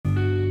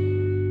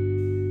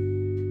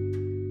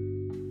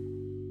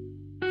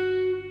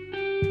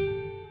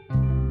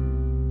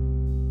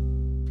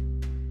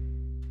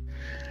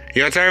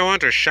Yo, what's everyone?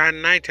 It's Shot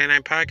Night, 10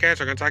 Night Podcast.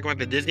 We're going to talk about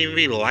the Disney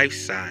movie Life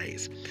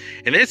Size.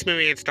 In this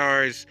movie, it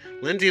stars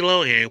Lindsay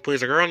Lohan, who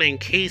plays a girl named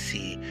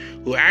Casey,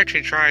 who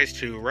actually tries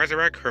to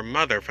resurrect her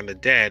mother from the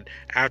dead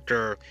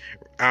after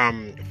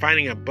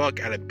finding a book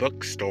at a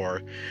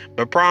bookstore.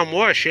 But problem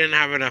was, she didn't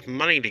have enough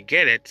money to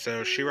get it,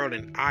 so she wrote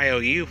an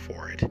IOU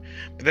for it.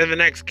 But then the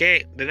next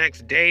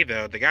day,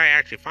 though, the guy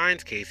actually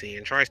finds Casey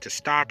and tries to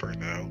stop her,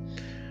 though.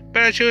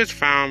 But she was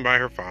found by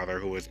her father,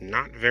 who was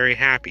not very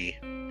happy.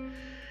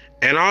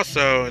 And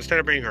also, instead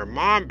of bringing her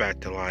mom back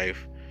to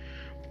life,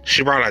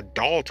 she brought a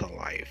doll to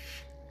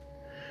life.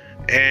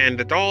 And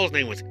the doll's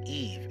name was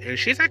Eve. And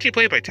she's actually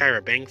played by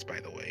Tyra Banks,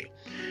 by the way.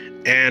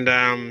 And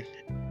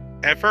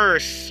at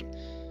first,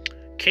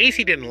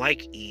 Casey didn't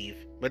like Eve.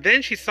 But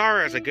then she saw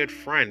her as a good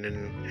friend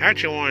and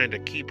actually wanted to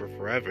keep her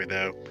forever,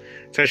 though.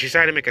 So she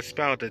decided to make a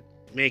spell to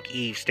make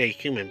Eve stay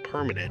human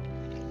permanent.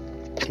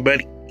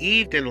 But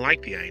Eve didn't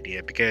like the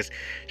idea because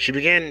she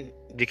began to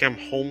become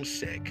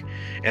homesick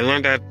and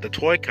learned that the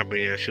toy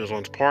company that she was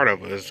once part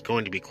of was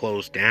going to be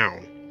closed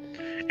down.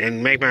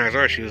 And make matters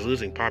worse, she was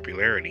losing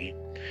popularity.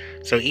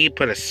 So Eve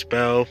put a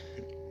spell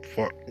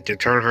to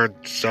turn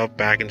herself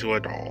back into a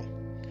doll.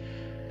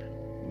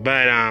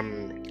 But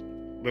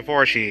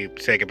before she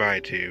said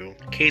goodbye to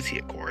Casey,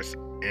 of course,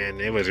 and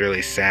it was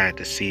really sad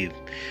to see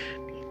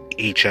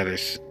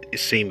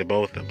seeing the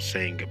both of them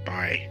saying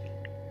goodbye.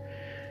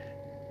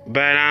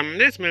 But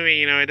this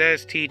movie, it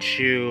does teach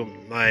you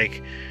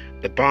like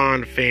the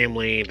bond of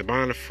family, the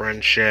bond of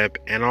friendship,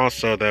 and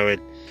also though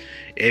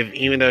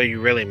even though you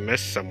really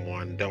miss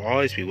someone, they'll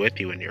always be with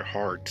you in your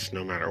hearts,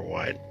 no matter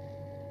what.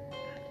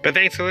 But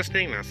thanks for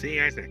listening, and I'll see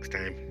you guys next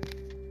time.